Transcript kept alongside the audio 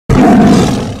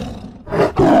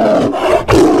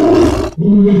I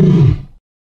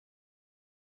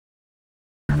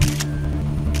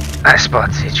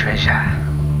spot the treasure.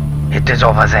 It is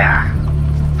over there.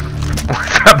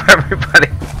 What's up, everybody?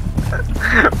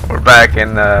 We're back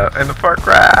in the Far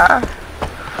Cry.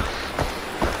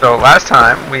 So last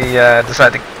time we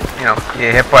decided to,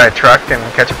 get hit by a truck and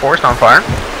catch a forest on fire.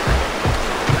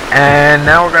 And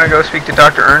now we're gonna go speak to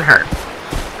Dr. Earnhardt.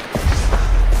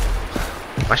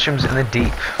 Mushrooms in the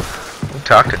deep. We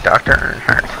talk to Dr.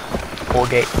 Earnhardt. Full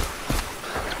gate.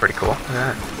 It's pretty cool.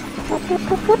 Yeah.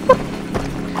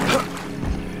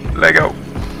 Lego.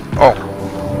 Oh.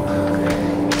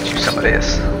 Get you some of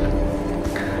this.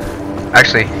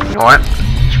 Actually, you know what?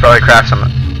 Should probably craft some.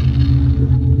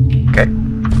 Okay.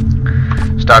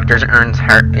 It's Dr. Earnhardt's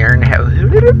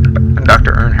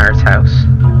house.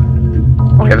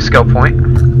 Oh, we have a skill point.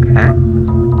 Okay.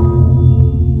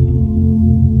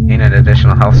 Gain an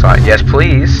additional health slot. Yes,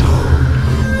 please.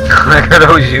 I could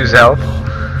always use health.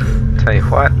 Tell you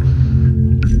what.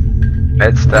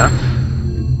 Med stuff.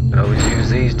 Could always use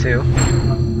these too.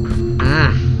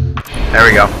 There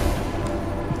we go.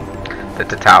 The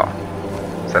tatau.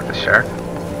 Is that the shark?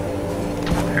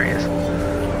 There he is.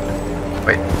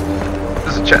 Wait.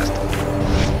 There's a chest.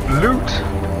 Loot!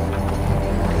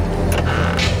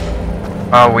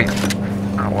 Oh,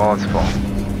 oh, well, it's full.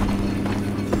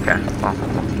 Okay, well,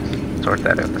 we'll sort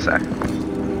that out in a sec.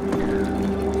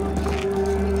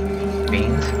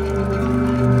 Beans.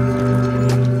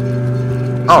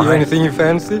 Oh, see anything you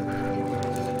fancy?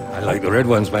 I like the red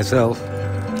ones myself.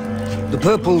 The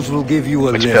purples will give you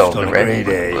a lift on a grey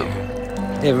day.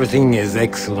 Everything is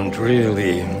excellent,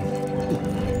 really.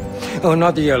 Oh,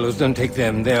 not the yellows, don't take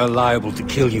them. They are liable to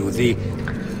kill you. The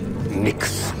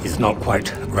mix is not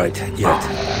quite right yet.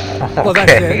 Okay. Well,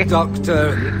 that's it,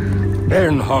 Dr.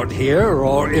 Earnhardt here,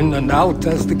 or in and out,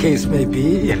 as the case may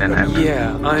be. In and out.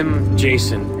 Yeah, I'm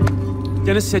Jason.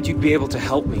 Dennis said you'd be able to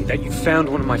help me, that you found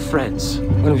one of my friends.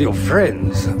 One of your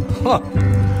friends? Huh.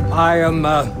 I am,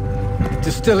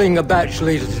 distilling a batch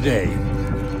later today.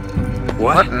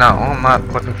 What? No, I'm not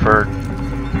looking for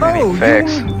any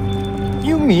fix.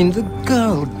 You mean the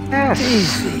girl, Yes.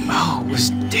 Daisy? Oh, it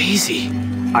was Daisy.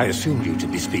 I assumed you to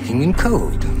be speaking in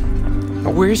code.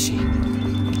 Where is she?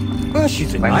 Well,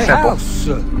 she's in Plain my simple. house.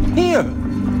 Here.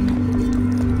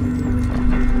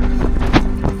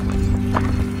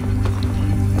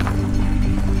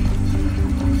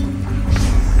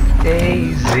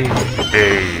 Daisy.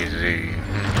 Daisy.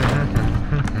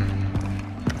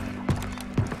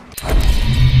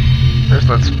 First,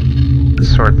 let's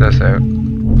sort this out.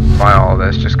 Buy all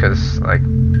this just because, like,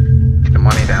 get the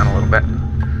money down a little bit.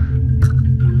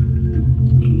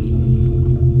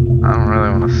 I don't really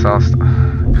want to sell stuff.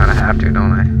 Kind of have to,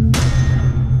 don't I?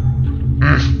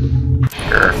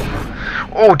 Sure.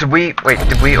 Oh, did we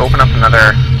open up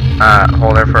another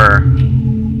holder for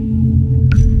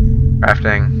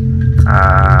crafting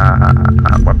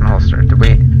weapon holster? Did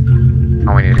we?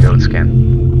 Oh, we need to go with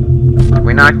skin. Did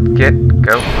we not get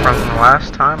goat from the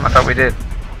last time? I thought we did.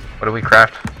 What did we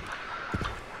craft?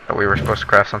 Thought we were supposed to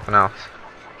craft something else.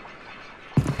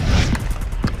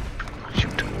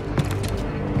 Shoot.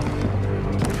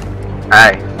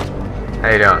 Hey. How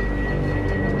you doing?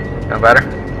 Feeling better?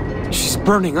 She's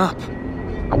burning up.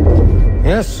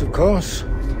 Yes, of course.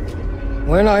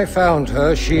 When I found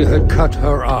her, she had cut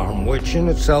her arm, which in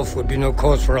itself would be no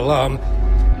cause for alarm,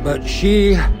 but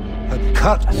she had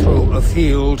cut through a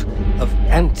field of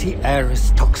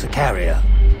anti-aris toxicaria.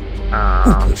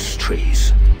 Upas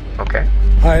trees. Okay.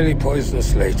 Highly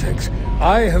poisonous latex.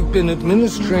 I have been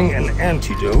administering an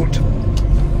antidote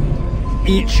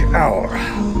each hour.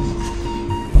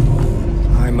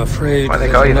 I'm afraid Why they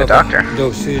call you the doctor?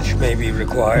 dosage may be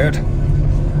required.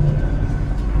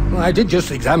 Well, I did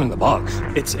just examine the box.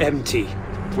 It's empty.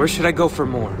 Where should I go for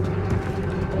more?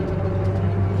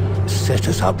 Set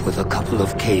us up with a couple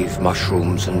of cave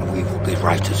mushrooms and we will be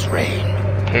right as rain.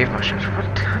 Cave mushrooms.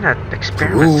 What kind of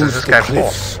experiments does this guy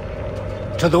pull?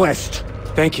 To the west.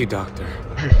 Thank you, Doctor.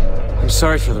 I'm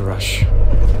sorry for the rush.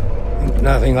 Think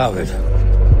nothing of it.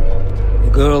 The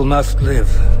girl must live.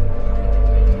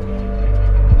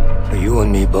 For you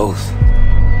and me both.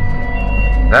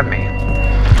 That mean?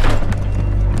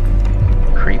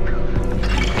 Creep.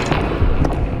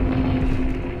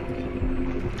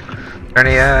 Is there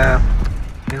any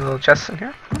little chests in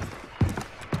here?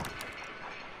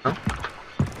 No?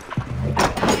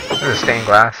 This is stained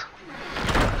glass.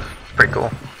 It's pretty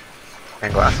cool.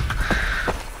 Stained glass.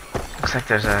 Looks like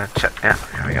there's a chest. Yeah,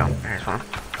 there we go. There's one. One.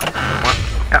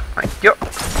 Yeah, thank you.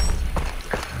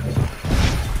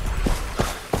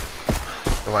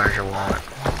 The larger wallet.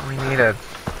 We need a...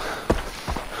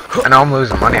 I know I'm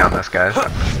losing money on this, guys.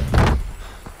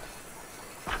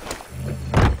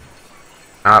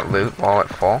 Not loot, wallet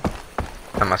full.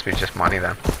 That must be just money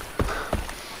then.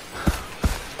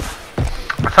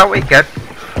 I thought we got... I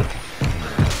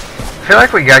feel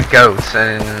like we got goats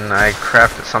and I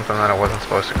crafted something that I wasn't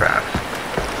supposed to craft.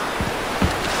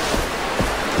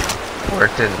 Or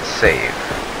it didn't save.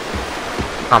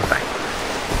 Something.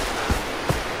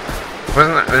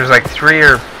 Wasn't there, there's like 3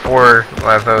 or 4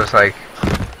 of those like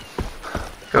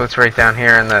goats right down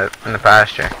here in the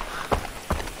pasture.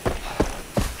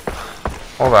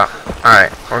 Hold up.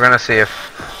 Alright, we're gonna see if...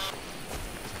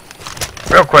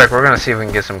 Real quick, we're gonna see if we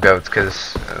can get some goats,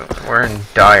 because we're in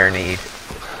dire need.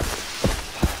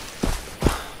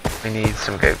 We need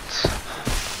some goats.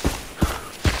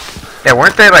 Yeah,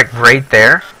 weren't they like right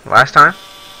there last time?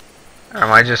 Or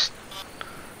am I just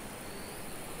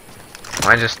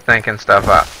thinking stuff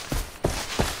up?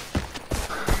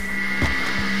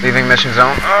 Leaving mission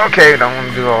zone? Okay, don't want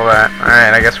to do all that.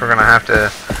 Alright, I guess we're gonna have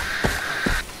to...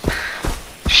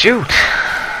 Shoot!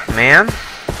 Man!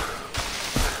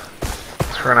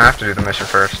 Guess we're gonna have to do the mission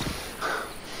first.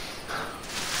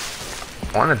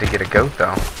 Wanted to get a goat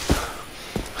though.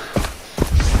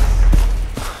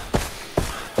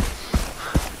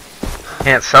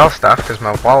 Can't sell stuff because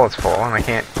my wallet's full, and I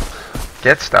can't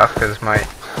get stuff because my...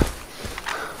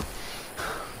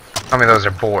 Tell me those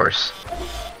are boars.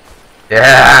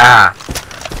 Yeah!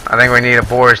 I think we need a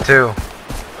boars too.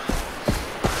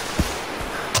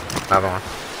 Another one.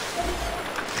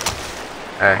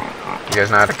 Hey, you guys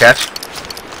know how to catch?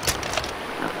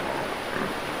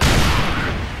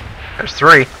 There's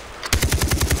 3.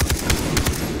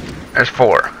 There's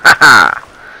 4. Haha!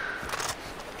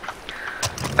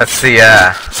 That's the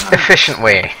efficient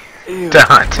way to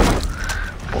hunt.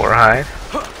 Boar hide.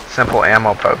 Simple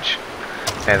ammo pouch.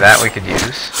 Okay, that we could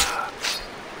use.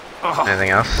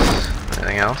 Anything else?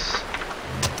 Anything else?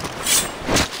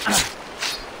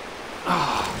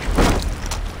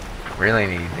 Really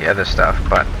need the other stuff,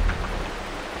 but...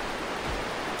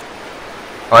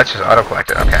 Oh, that's just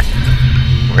auto-collected, okay.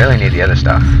 Really need the other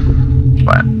stuff,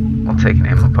 but we'll take an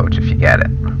ammo pouch if you get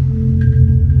it.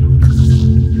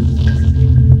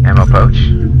 Ammo pouch.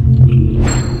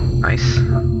 Nice.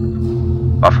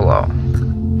 Buffalo.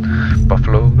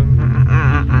 Buffalo.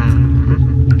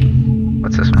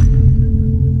 What's this one?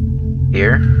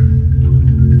 Here.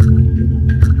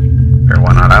 Or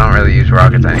why not? I don't really use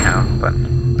rockets anyhow, but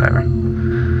whatever.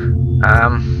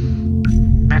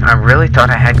 Man, I really thought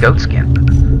I had goat skin.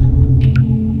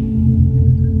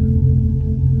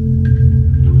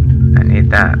 I need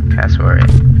that. Cassowary.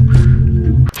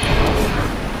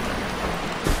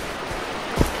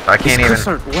 I can't even...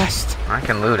 west. I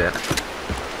can loot it.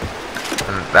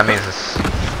 And that means it's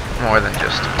more than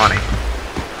just money.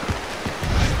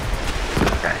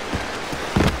 Okay.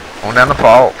 Going down the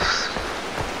falls.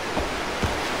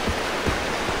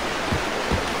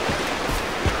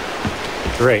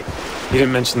 Great. You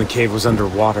didn't mention the cave was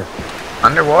underwater.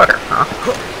 Underwater, huh?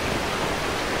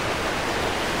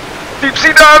 Deep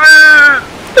sea diving!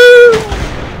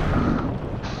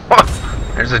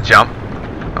 There's a jump.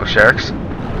 Oh, sharks.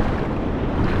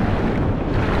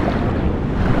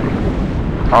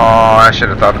 Oh, I should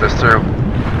have thought this through.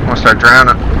 I'm gonna start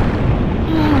drowning.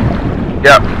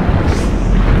 Yep.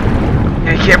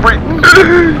 Yeah, you can't breathe.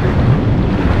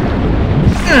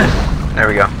 There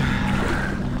we go.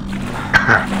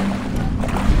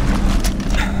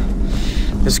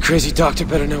 This crazy doctor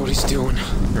better know what he's doing.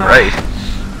 You're right.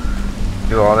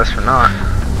 Do all this for naught.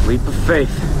 Leap of faith.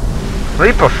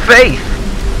 Leap of faith?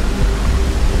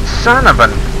 Son of a...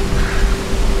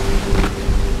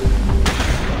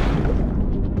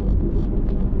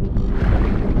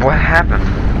 What happened?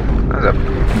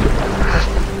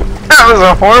 That was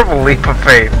a horrible leap of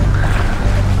faith.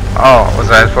 Oh, was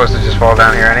I supposed to just fall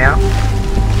down here anyhow?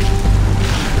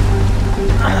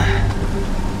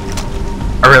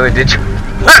 I really did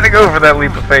try to go for that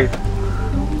leap of faith.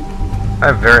 I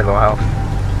have very low health.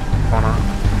 What's going on?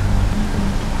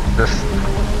 This...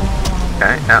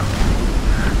 Okay, yeah. I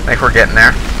think we're getting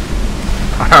there.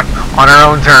 On our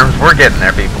own terms, we're getting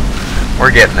there, people.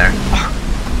 We're getting there.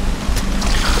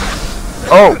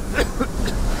 Oh!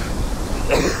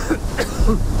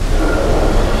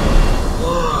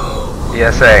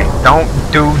 ESA, don't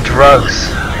do drugs.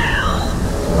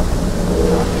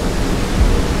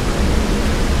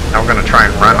 Now we're gonna try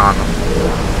and run on them.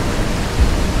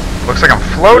 Looks like I'm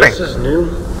floating. This is new.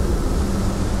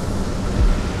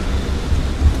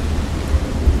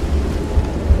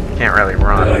 Can't really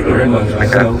run. I like the red ones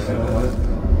myself.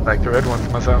 Like the red ones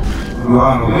myself. You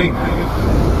are awake.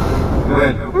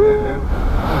 Red.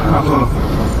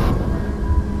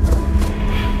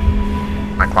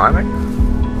 Am I climbing?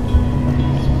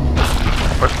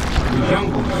 What?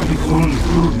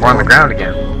 We're on the ground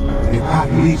again.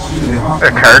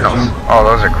 They're cardinals. Oh,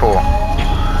 those are cool.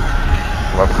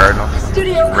 Love cardinals.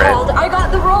 Studio Red. called. I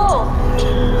got the role.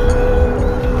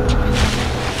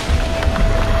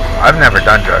 I've never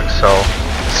done drugs, so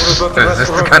is this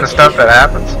the kind of stuff that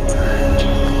happens?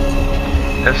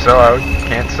 If so, I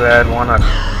can't say I'd want to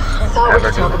I thought we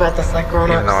could talk about this like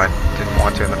grown-ups. even though I didn't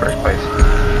want to in the first place.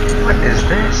 What is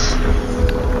this?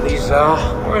 Lisa,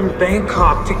 we're in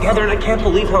Bangkok together, and I can't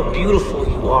believe how beautiful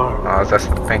you are. Oh, is that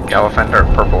the pink elephant or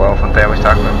purple elephant they always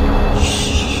talk about?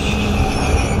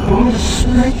 I'm gonna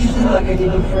smack you like I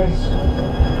did you first.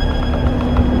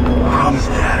 Promise,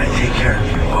 Dad, I take care of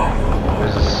you.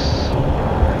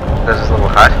 There's this little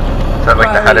hut. Is that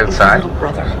like the hut outside? Little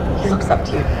brother. He looks up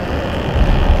to you.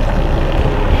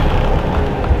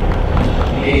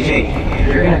 AJ,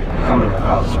 you're gonna come to the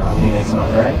house around me next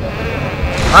month, right?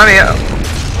 Honey,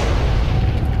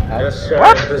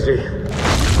 what? Busy.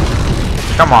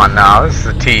 Come on now, this is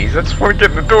a tease. I just want to get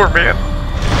in the door, man.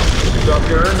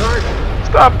 Dr. Earnhardt?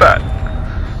 Stop that.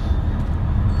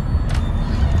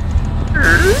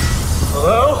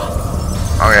 Hello?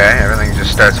 Okay, everything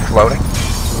just starts floating.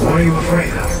 What are you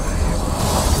afraid of?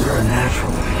 You're a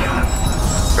natural, Leon.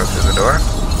 Go through the door.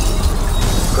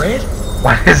 Great.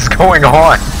 What is going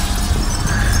on?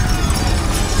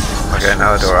 Okay,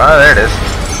 another door. Oh, there it is.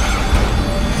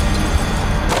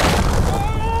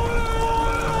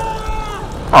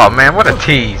 Oh man, what a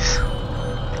tease.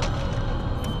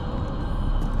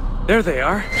 There they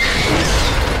are.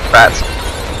 Bats.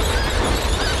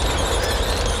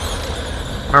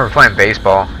 I remember playing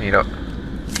baseball, you know.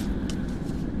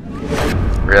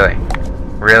 Really?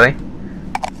 Really?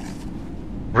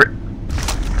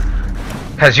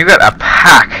 Because you got a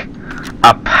pack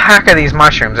of these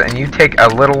mushrooms, and you take a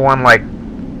little one like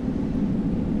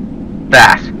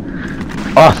that.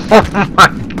 Oh my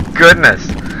goodness!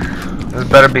 This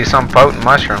better be some potent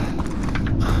mushroom.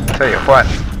 I'll tell you what.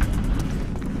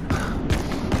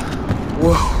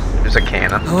 Whoa. There's a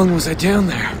cannon. How long was I down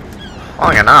there?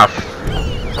 Long enough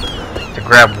to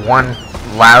grab one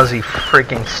lousy,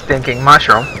 freaking, stinking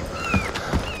mushroom.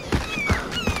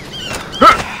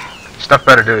 Stuff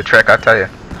better do the trick, I'll tell you.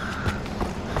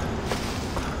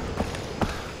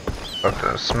 About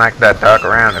to smack that doc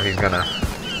around if he's gonna.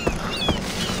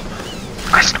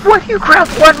 Why do you grab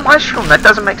one mushroom? That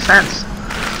doesn't make sense.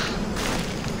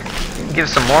 You can give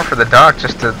some more for the doc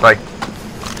just to, like.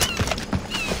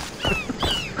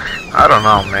 I don't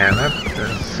know, man. That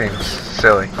seems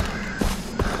silly.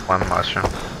 One mushroom.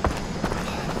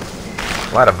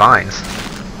 A lot of vines.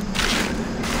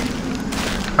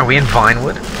 Are we in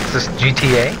Vinewood? Is this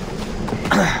GTA?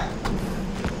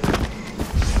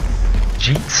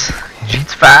 Jeets?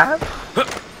 Jeets 5?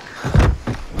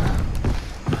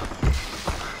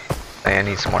 Hey, I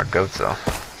need some more goats though.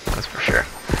 That's for sure.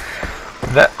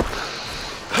 That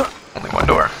only one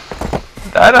door.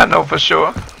 That I know for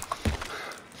sure.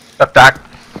 Up, Doc.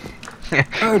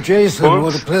 Oh, Jason,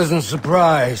 what a pleasant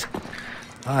surprise.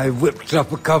 I whipped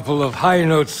up a couple of high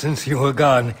notes since you were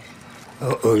gone.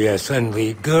 Oh yes, and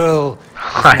the girl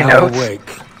is now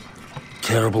awake.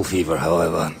 Terrible fever,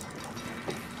 however.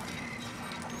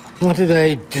 What did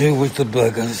I do with the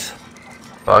burgers?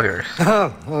 Buggers.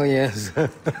 Oh yes.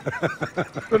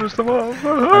 Finish them off.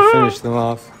 I finished them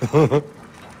off.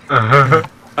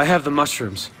 I have the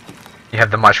mushrooms. You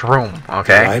have the mushroom,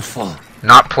 okay? Delightful.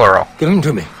 Not plural. Give them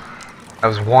to me. That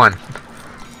was one.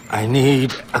 I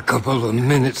need a couple of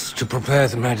minutes to prepare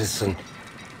the medicine.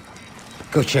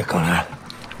 Go check on her.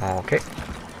 Okay.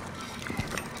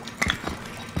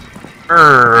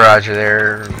 Roger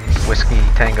there. Whiskey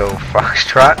Tango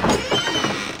Foxtrot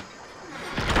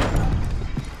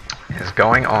is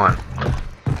going on.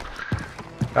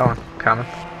 Coming.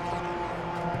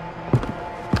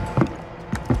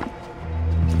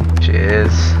 She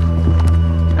is.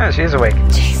 Yeah, she is awake.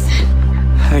 Jason,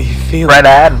 How you feeling?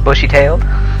 Red-eyed and bushy-tailed.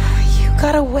 you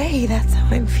got away. That's how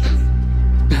I'm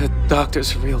feeling. The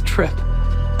doctor's a real trip.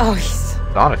 Oh, he's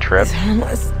On a trip.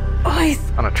 harmless. Oh, he's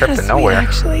On a trip kinda to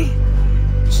nowhere. sweet, actually.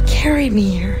 He carried me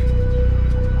here.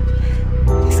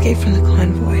 I escaped from the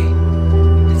convoy.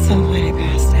 At some point, I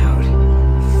passed out.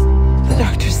 The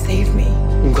doctor saved me.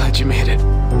 I'm glad you made it.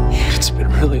 It's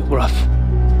been really rough.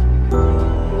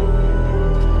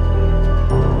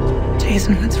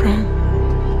 Jason, what's wrong?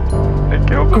 Thank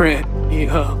you. Grant,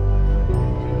 Yeah.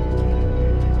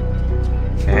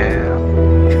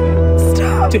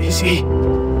 Stop. Daisy,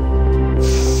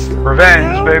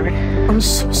 Revenge, baby. I'm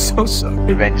so sorry.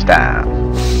 Revenge time.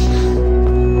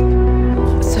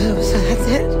 So that's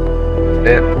it?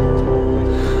 It.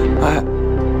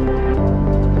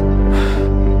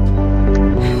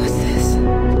 What's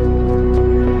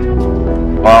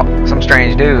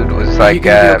like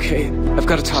okay? I've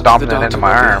got to talk to the stomping it doctor into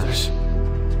my about the arm. others.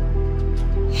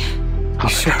 Oh,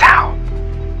 Sure. tatau.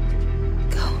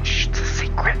 Go. Shh, it's a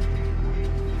secret.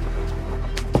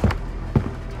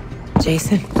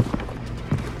 Jason.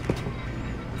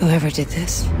 Whoever did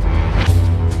this,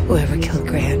 whoever killed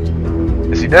Grant,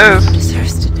 Yes, he does.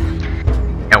 deserves to die.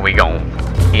 And we gon'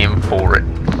 in for it.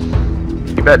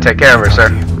 You better take care of her, sir.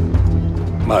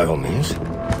 By all means.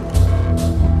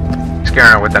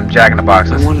 Scaring her with them Jack in the I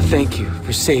Boxes. want to thank you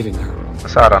for saving her. I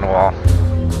saw it on the wall.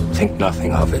 Think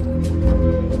nothing of it.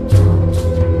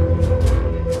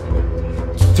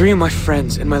 3 of my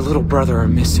friends and my little brother are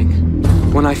missing.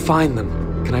 When I find them,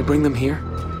 can I bring them here?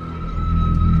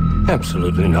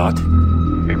 Absolutely not.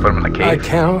 You put him in the I cave.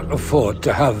 cannot afford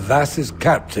to have Vaas's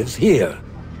captives here.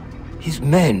 His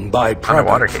men buy Underwater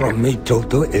product cave. from me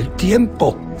todo el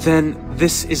tiempo. Then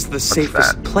this is the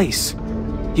safest that? place.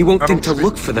 He won't I think to don't see-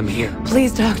 look for them here.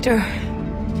 Please, Doctor,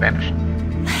 Spanish.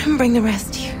 let him bring the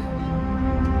rest here.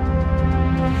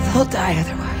 They'll die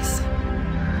otherwise.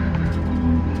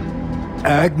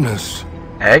 Agnes,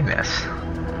 Agnes.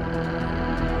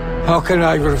 how can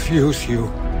I refuse you?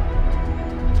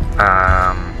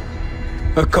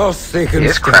 Of course they can He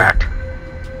is stay. cracked.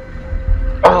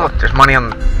 Oh, look, there's money on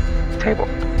the table.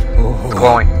 Oh, It's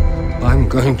glowing. I'm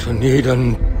going to need a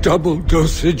double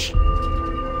dosage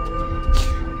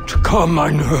to calm my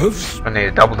nerves. I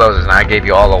need double doses, and I gave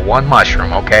you all a 1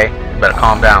 mushroom, okay? You better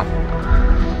calm down.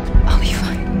 I'll be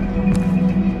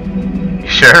fine. You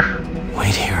sure?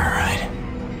 Wait here, alright?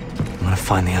 I'm gonna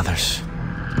find the others.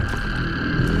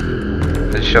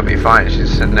 She'll be fine.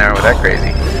 She's sitting there with that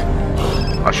crazy.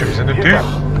 Mushrooms in the deep.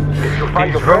 Did you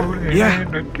find your friend?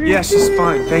 Yeah, she's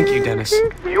fine. Thank you, Dennis.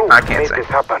 You I can't made say. this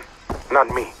happen, not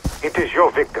me. It is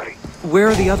your victory. Where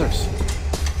are the others?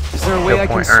 Is there a way I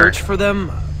can point search for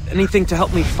them? Anything to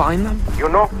help me find them? You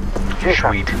know, Jason,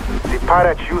 Sweet. the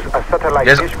pirates use a satellite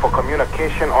Yes. dish for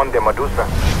communication on the Medusa.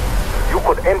 You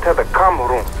could enter the comm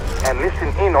room and listen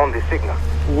in on the signal.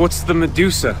 What's the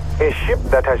Medusa? A ship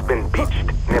that has been beached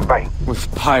nearby. With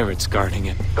pirates guarding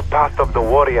it. The path of the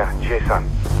warrior, Jason.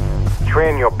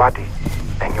 Train your body,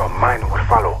 and your mind will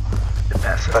follow. The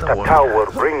best The of the tatau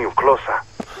world. will bring you closer.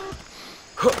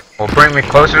 Will bring me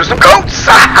closer to some goats!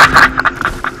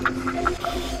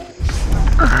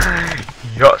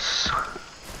 Yes.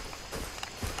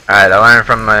 Alright, I learned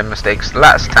from my mistakes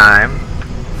last time.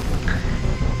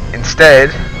 Instead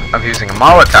of using a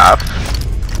Molotov,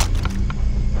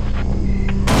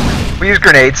 we use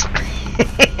grenades.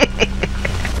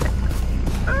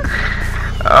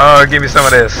 Oh, give me some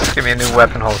of this. Give me a new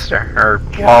weapon holster. Or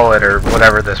wallet, or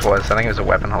whatever this was. I think it was a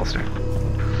weapon holster.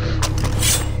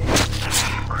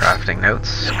 Crafting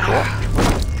notes. Cool.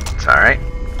 It's alright.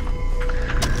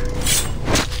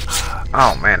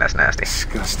 Oh man, that's nasty.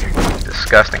 Disgusting.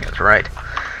 Disgusting is right.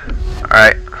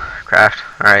 Alright. Craft.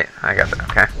 Alright, I got that.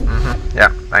 Okay. Yeah,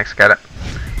 thanks, got it.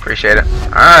 Appreciate it.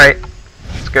 Alright.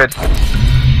 It's good.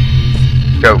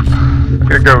 Goat.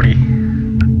 Get a goatee.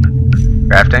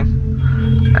 Crafting.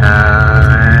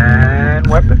 And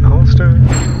weapon holster.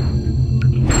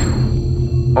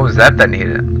 What was that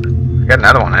needed? I got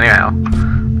another one anyhow.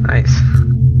 Nice.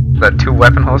 Got 2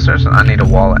 weapon holsters. I need a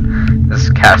wallet. This is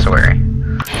cassowary.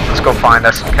 Let's go find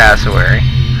us some cassowary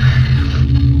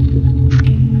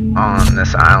on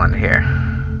this island here.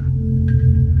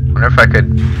 Wonder if I could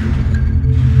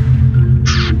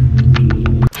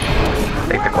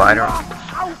take the glider on.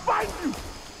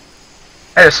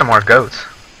 Hey, there's some more goats.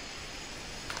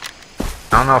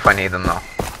 I don't know if I need them though.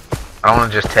 I don't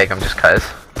want to just take them just cause.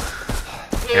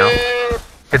 You know?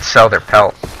 Could sell their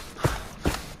pelt.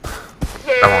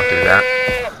 I won't do that.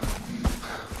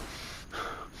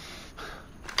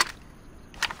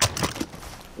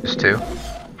 Just 2.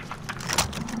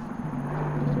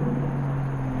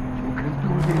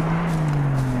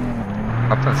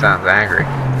 Something sounds angry.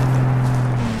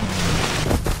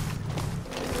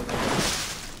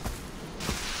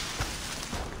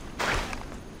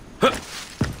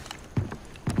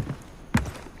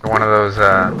 One of those,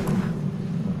 that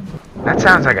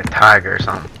sounds like a tiger or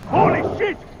something. Holy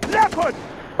shit! Leopard!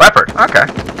 Leopard, okay.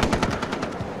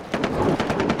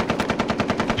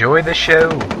 Enjoy the show.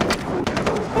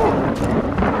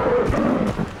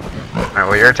 Alright,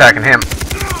 well, you're attacking him.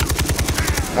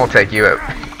 We'll take you out.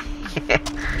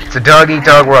 It's a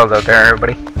dog-eat-dog world out there,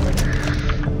 everybody.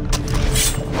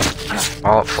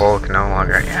 Wallet full can no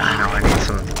longer. Yeah, I know, I need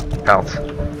some pelts.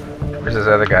 Where's this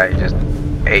other guy? He just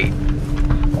ate.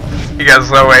 He got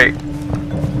so ate.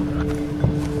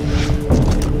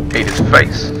 Ate his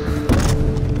face.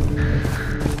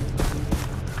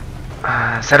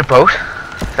 Is that a boat?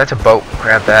 That's a boat.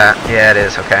 Grab that. Yeah, it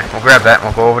is. Okay, we'll grab that and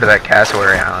we'll go over to that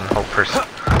cassowary island. Hope for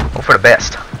the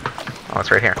best. Oh,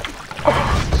 it's right here.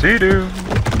 See you.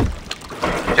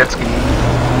 Jet ski.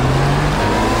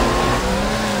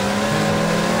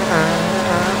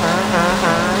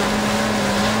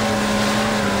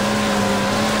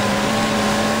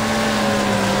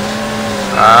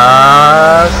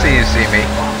 See you see me.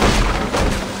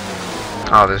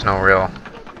 Oh, there's no real.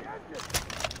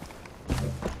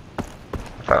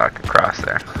 I thought I could cross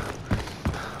there.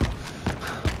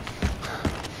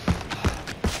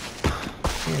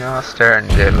 You know, staring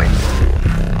deadly.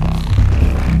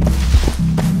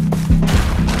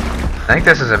 I think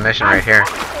this is a mission right here.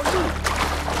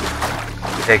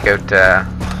 Take out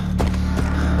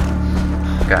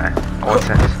guy. What's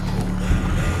this?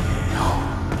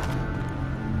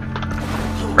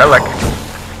 Relic.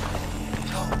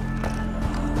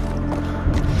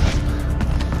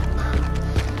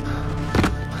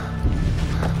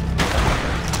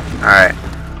 Alright.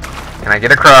 Can I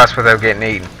get across without getting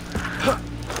eaten?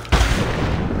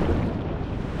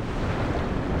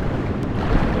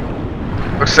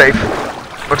 Looks safe.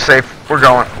 Looks safe. We're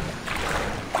going.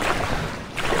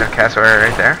 Got a cassowary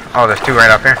right there. Oh, there's two right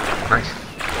up here. Nice.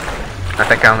 I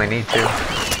think I only need two.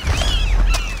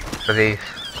 For these.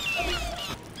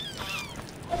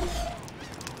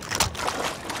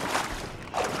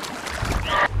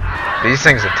 These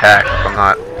things attack, if I'm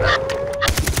not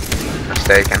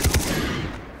mistaken.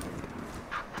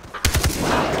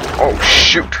 Oh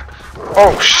shoot!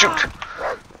 Oh shoot!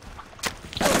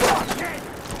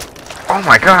 Oh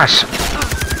my gosh!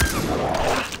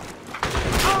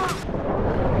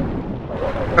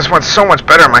 This one's so much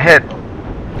better in my head.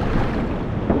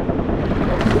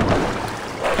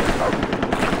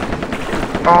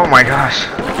 Oh my gosh!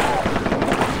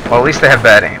 Well, at least they have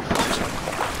bad aim.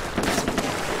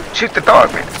 Shoot the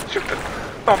dog, man. Shoot the...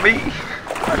 Not me.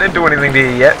 I didn't do anything to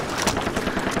you yet.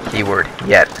 Keyword,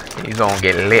 yet. You gonna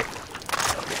get lit.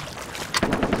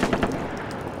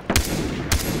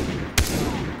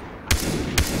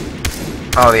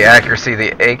 Oh, the accuracy of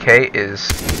the AK is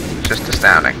just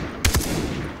astounding.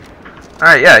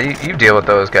 Alright, yeah, you deal with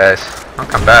those guys. I'll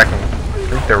come back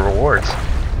and reap their rewards.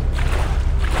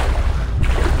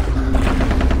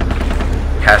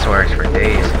 Cassowaries for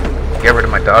days. Get rid of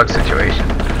my dog situation.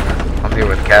 I'll deal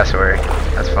with the cassowary.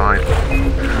 That's fine.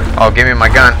 Oh, give me my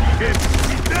gun.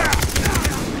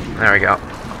 There we go.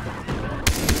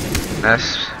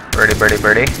 Nice. Birdie, birdie,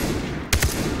 birdie.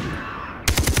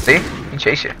 See? He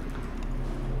chase you.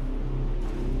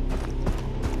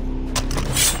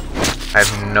 I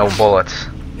have no bullets.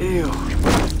 Ew.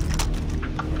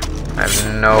 I have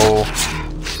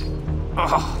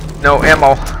no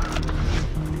ammo.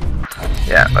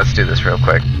 Yeah, let's do this real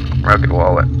quick. Rugged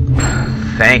wallet.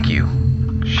 Thank you,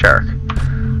 shark.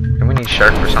 Do we need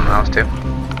shark for something else too?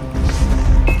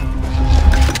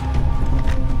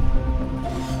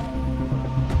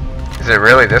 Is it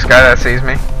really this guy that sees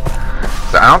me?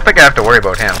 So I don't think I have to worry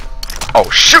about him. Oh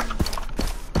shoot!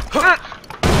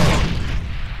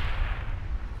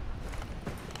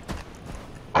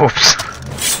 Oops.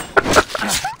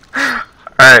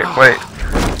 Alright, wait.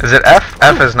 Is it F?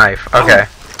 F is knife. Okay.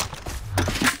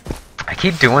 I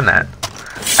keep doing that.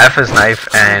 F is knife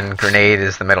and grenade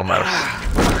is the middle mouse.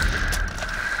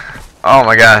 Oh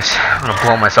my gosh. I'm gonna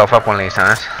blow myself up one of these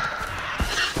times.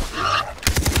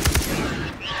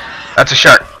 That's a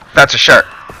shark. That's a shark.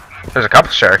 There's a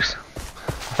couple sharks.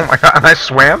 Oh my god, and I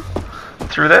swam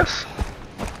through this?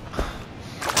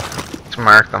 Let's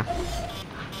mark them.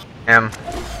 Him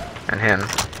and him.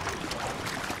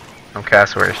 No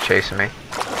cassowary is chasing me.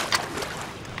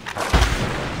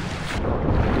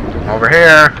 Over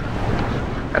here.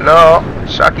 Hello,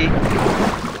 Shucky.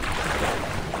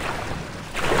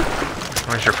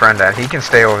 Where's your friend at? He can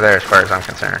stay over there as far as I'm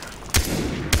concerned.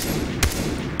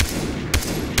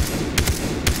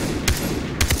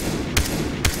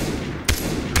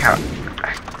 God.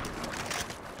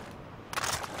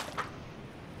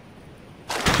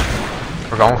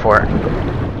 We're going for it.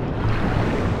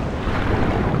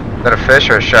 Is that a fish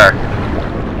or a shark?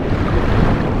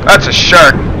 That's a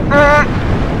shark.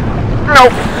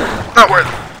 Nope. Not worth.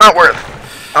 Not worth.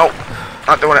 Nope.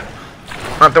 Not doing it.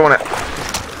 Not doing it.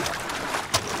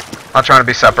 Not trying to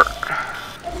be separate.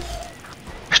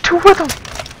 There's two with them.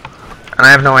 And I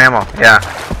have no ammo. Yeah.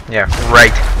 Yeah,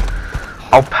 right.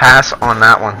 I'll pass on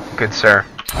that one, good sir.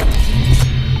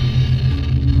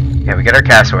 Yeah, we get our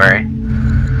cassowary.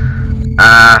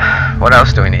 What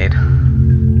else do we need?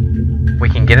 We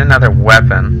can get another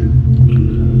weapon.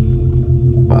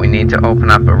 But we need to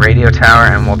open up a radio tower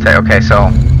and we'll take... Okay,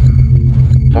 so...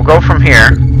 We'll go from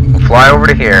here. We'll fly over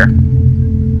to here.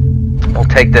 We'll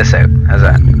take this out. How's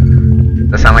that?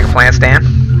 Does that sound like a plan, Stan?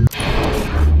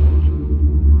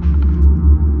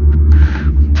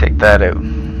 Take that out.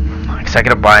 I guess I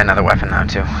gotta buy another weapon now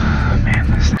too. Man,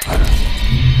 this thing.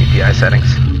 API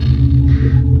settings.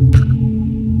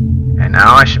 And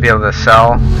now I should be able to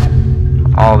sell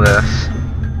all this.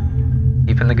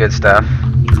 Keeping the good stuff.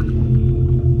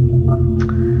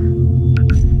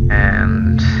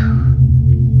 And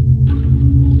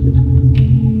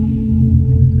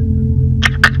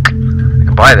I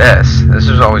can buy this. This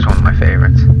is always one of my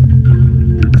favorites.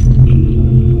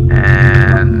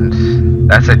 And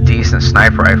that's a decent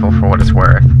sniper rifle for what it's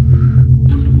worth.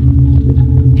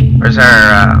 Where's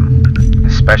our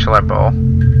special art bow?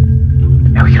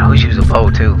 Yeah, we could always use a bow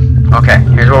too. Okay,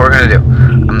 here's what we're gonna do.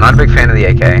 I'm not a big fan of the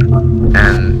AK,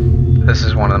 and this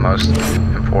is one of the most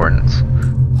important.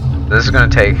 This is gonna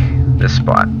take this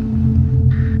spot,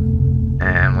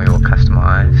 and we will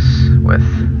customize with.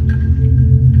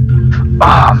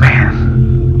 Oh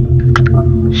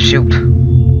man! Shoot.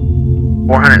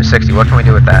 460. What can we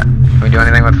do with that? Can we do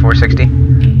anything with 460?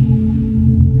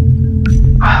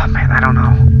 Oh man, I don't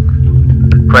know.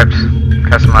 Equipped,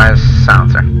 customize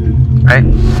silencer. Right?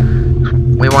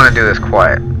 We want to do this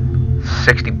quiet.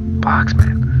 60 bucks,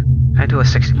 man. I do a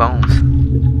 60 bones.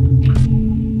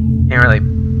 Can't really.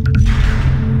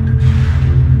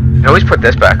 You always put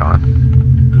this back on.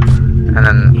 And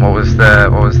then what was the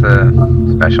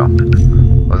special?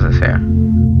 What was this here?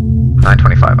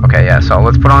 925. Okay, yeah. So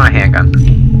let's put on a handgun.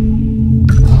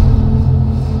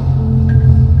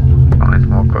 Fine,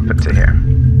 we'll equip it to here.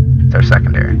 It's our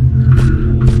secondary.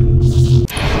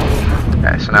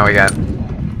 Okay, so now we got.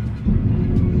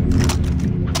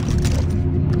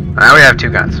 Now we have 2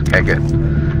 guns. Okay, good.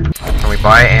 Can we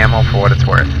buy ammo for what it's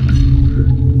worth?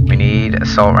 We need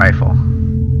assault rifle.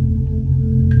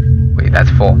 Wait, that's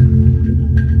full.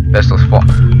 Pistol's full.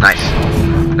 Nice.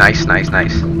 Nice, nice,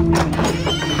 nice.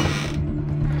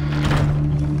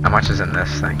 How much is in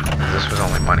this thing? This was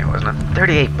only money, wasn't it?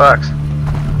 38 bucks.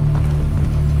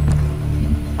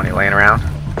 Money laying around.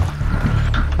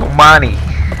 No money.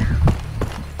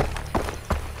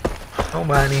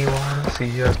 Nobody wanna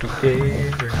see us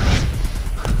together.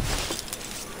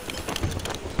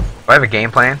 Do I have a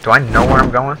game plan? Do I know where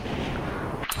I'm going?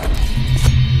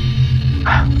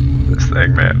 This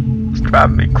thing, man, it's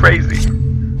driving me crazy.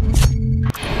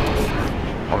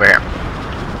 Over here.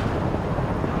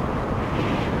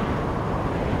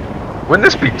 Wouldn't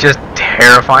this be just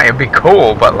terrifying? It'd be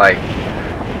cool, but like,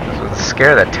 this would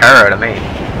scare the terror out of me.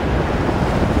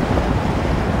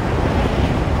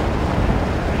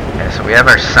 So we have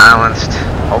our silenced,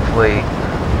 hopefully,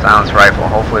 silenced rifle.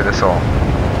 Hopefully this will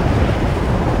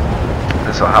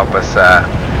help us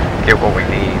get what we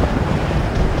need.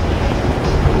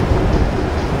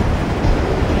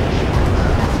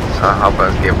 So help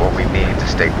us get what we need to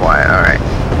stay quiet. All right.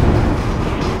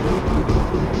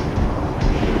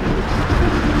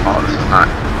 Oh, this is not.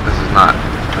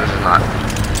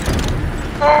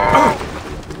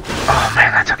 Oh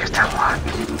man, that took us down a lot.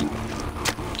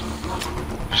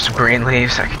 Some green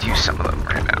leaves, I could use some of them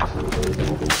right now.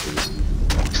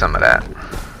 Some of that.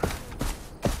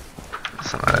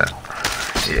 Some of that.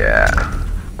 Yeah.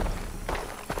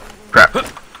 Crap. There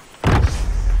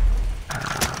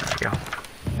we go.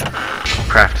 We'll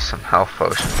craft some health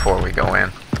potion before we go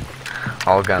in.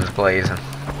 All guns blazing.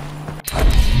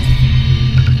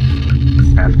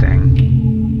 Crafting.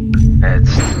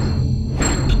 Heads.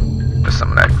 Just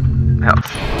some of that health.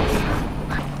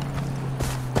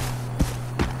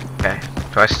 Okay,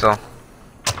 do I still...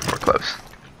 We're close.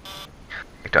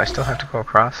 Do I still have to go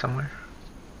across somewhere?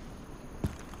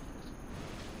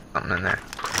 Something in there.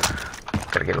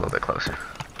 Gotta get a little bit closer.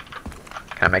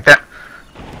 Can I make that?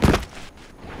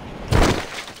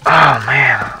 Oh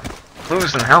man!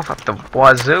 Losing health up the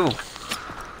wazoo!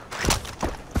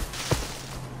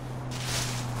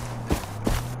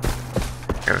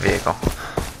 Your vehicle.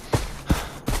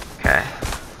 Okay.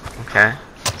 Okay.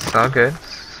 It's all good.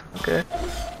 It's all good.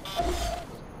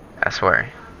 Cassowary.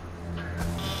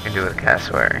 We can do with a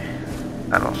cassowary.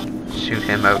 That'll shoot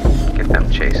him out, get them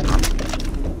chasing him.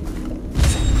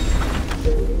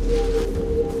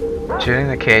 Shooting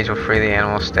the cage will free the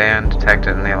animal. Stay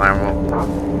undetected and the alarm will...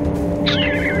 Sweet.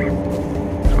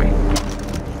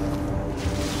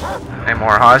 Any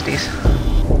more Hosdies?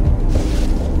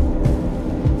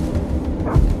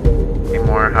 Any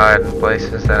more hiding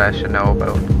places that I should know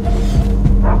about?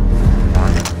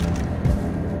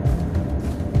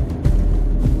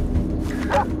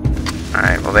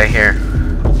 Alright, well they hear.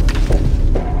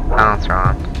 Silence are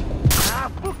on.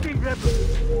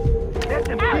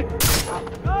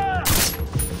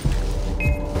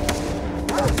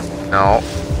 No.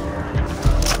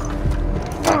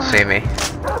 Won't see me.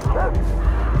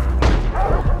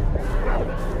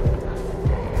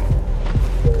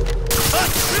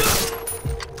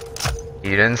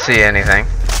 You didn't see anything.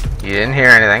 You didn't hear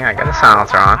anything. I got a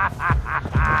silencer on.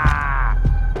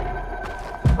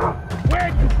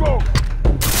 Where'd you go?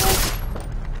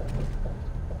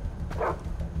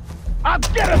 I'll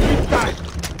get him this time.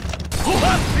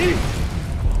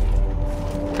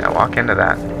 Yeah, walk into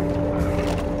that.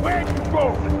 Where'd you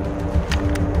go?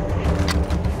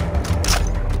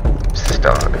 It's this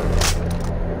dog.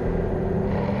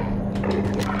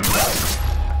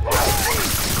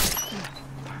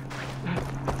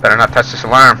 Better not touch this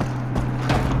alarm.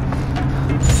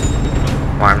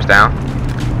 Alarm's down.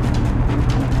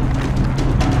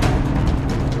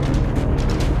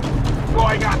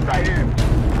 Going after him.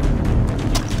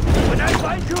 When I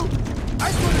find you,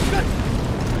 I put a gun.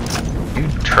 You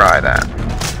try that.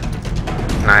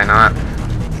 Can I not?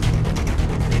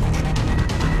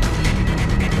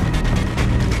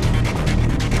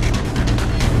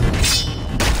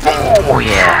 Oh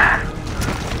yeah!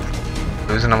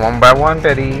 Losing them one by one,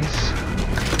 biddies.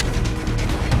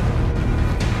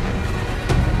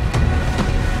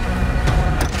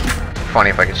 Funny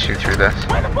if I could shoot through this.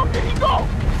 Where the fuck did he go?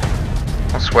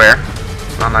 I'll swear.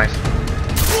 Not nice.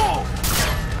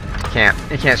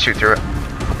 You can't shoot through it.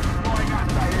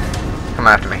 Come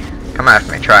after me. Come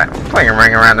after me. Try it. I'm playing a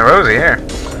ring around the rosy here.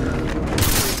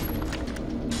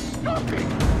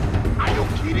 Are you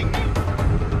kidding me?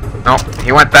 Nope,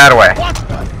 he went that way. What?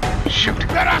 Shoot.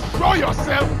 Better show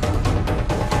yourself.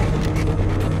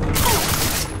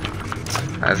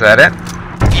 Is that it?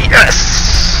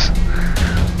 Yes!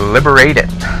 Liberated.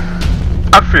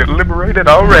 I feel liberated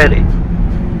already.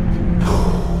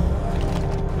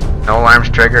 No alarms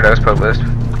triggered.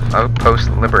 Outpost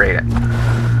liberated.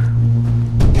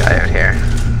 Guy out here.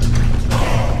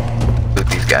 Loot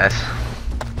these guys.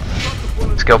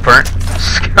 Skill point.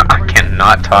 I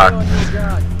cannot talk.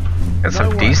 Got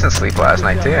some decent sleep last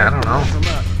night too. I don't know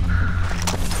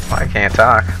why I can't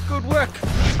talk. Good work.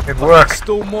 Good work.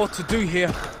 Still more to do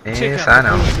here. Yes, I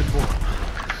know.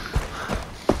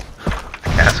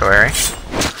 Cassowary.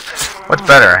 What's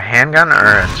better, a handgun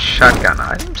or a shotgun?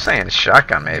 I'm saying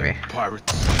shotgun maybe.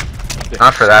 Pirates.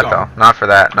 Not for that though. Not for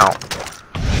that. No.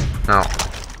 No.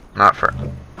 Not for.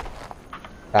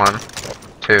 1,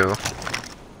 2.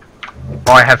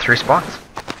 Oh, I have 3 spawns.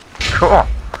 Cool.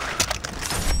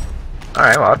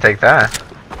 Alright, well, I'll take that.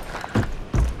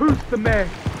 Who's the man?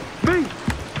 Me.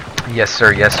 Yes,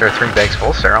 sir. Yes, sir. 3 bags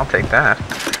full, sir. I'll take that.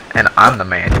 And I'm the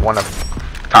man. You want to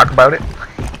talk about it?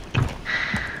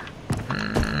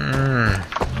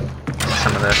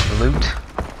 Some of this loot.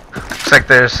 Looks like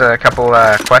there's a couple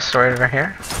quests right over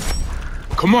here.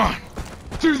 Come on.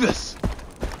 Do this.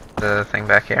 The thing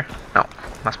back here? No.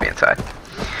 Must be inside.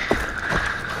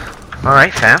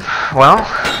 Alright, fam. Well,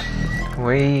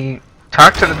 we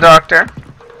talked to the doctor.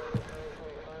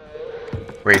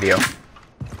 Radio.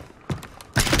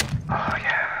 Oh,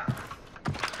 yeah.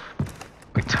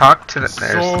 We talked to the...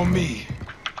 Show me.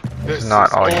 This is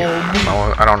not all you.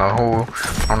 I don't know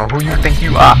who you think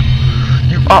you are.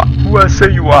 You are who I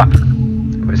say you are.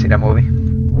 Everybody see that movie?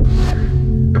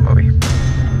 Good movie.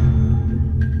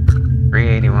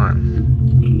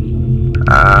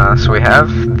 381. So we have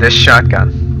this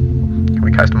shotgun. Can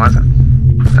we customize it?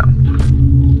 No.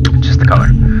 Just the color.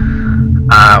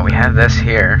 We have this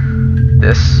here.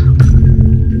 This.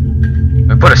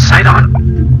 We put a sight on.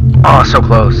 Oh, so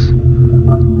close.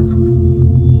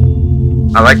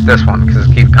 I like this one because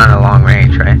it keeps kind of long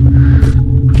range, right?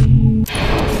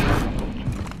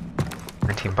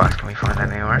 19 bucks. Can we find that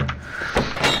anywhere?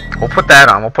 We'll put that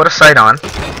on. We'll put a sight on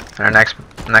in our next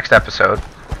episode.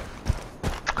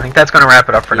 I think that's gonna wrap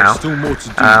it up for now. Still more to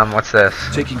do. What's this?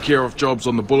 Taking care of jobs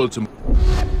on the bulletin.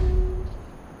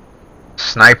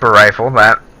 Sniper rifle.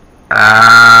 That.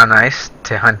 Nice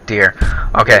to hunt deer.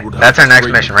 Okay, that's our next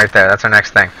mission right there. That's our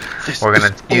next thing. We're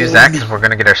gonna use that because we're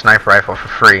gonna get our sniper rifle for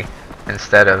free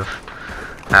instead of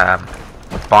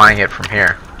buying it from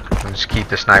here. We'll just keep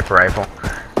the sniper rifle,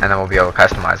 and then we'll be able to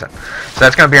customize it. So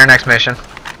that's gonna be our next mission.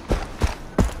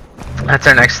 That's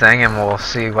our next thing, and we'll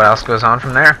see what else goes on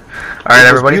from there. Alright,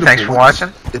 everybody, thanks for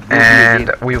watching,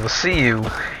 and we will see you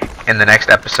in the next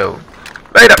episode.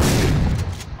 Later!